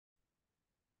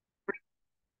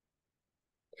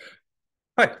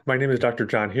Hi, my name is Dr.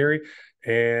 John Heary,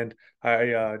 and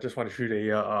I just want to shoot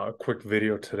a quick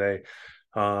video today.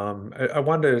 I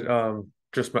wanted to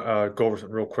just go over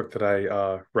something real quick that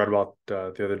I read about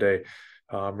the other day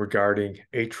regarding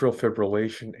atrial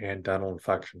fibrillation and dental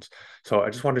infections. So I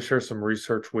just wanted to share some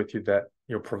research with you that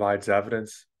provides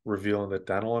evidence revealing that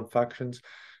dental infections,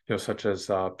 such as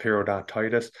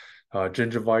periodontitis,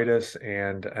 gingivitis,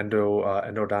 and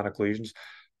endodontic lesions,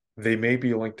 they may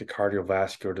be linked to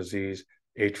cardiovascular disease,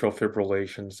 atrial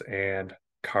fibrillations, and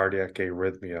cardiac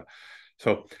arrhythmia.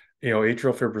 So,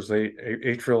 atrial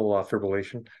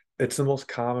fibrillation, it's the most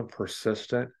common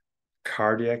persistent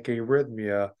cardiac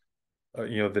arrhythmia,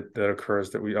 that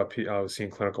occurs that we see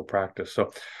in clinical practice.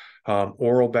 So,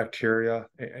 oral bacteria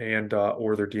and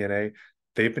or their DNA,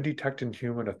 they've been detected in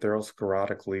human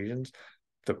atherosclerotic lesions,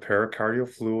 the pericardial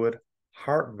fluid,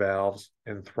 heart valves,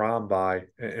 and thrombi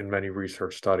in many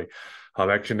research study.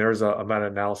 Actually, there's a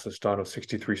meta-analysis done of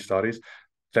 63 studies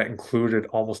that included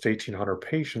almost 1,800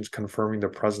 patients, confirming the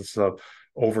presence of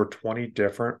over 20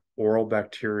 different oral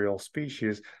bacterial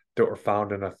species that were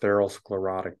found in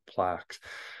atherosclerotic plaques.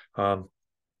 Um,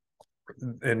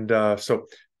 and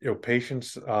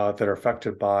patients that are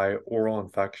affected by oral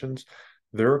infections,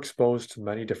 they're exposed to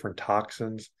many different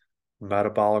toxins,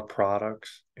 metabolic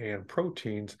products, and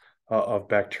proteins of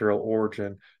bacterial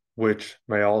origin, which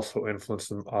may also influence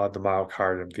the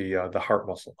myocardium, the heart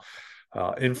muscle.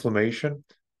 Inflammation,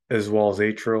 as well as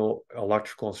atrial,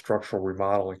 electrical, and structural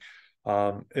remodeling,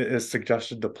 is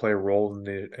suggested to play a role in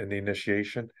the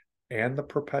initiation and the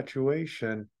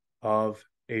perpetuation of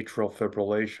atrial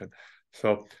fibrillation.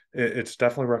 So it's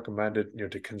definitely recommended,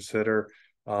 to consider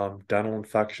dental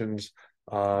infections,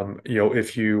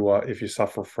 if you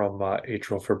suffer from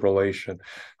atrial fibrillation.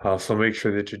 So make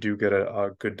sure that you do get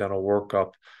a good dental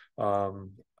workup.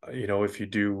 Um, if you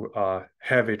do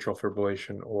have atrial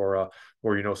fibrillation, or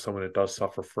someone that does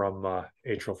suffer from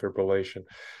atrial fibrillation.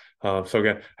 So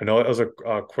again, I know that was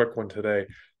a quick one today,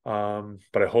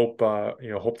 but I hope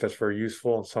that's very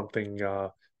useful and something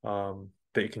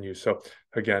that you can use. So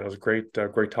again, it was great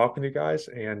talking to you guys,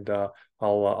 and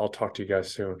I'll talk to you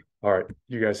guys soon. All right,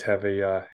 you guys have a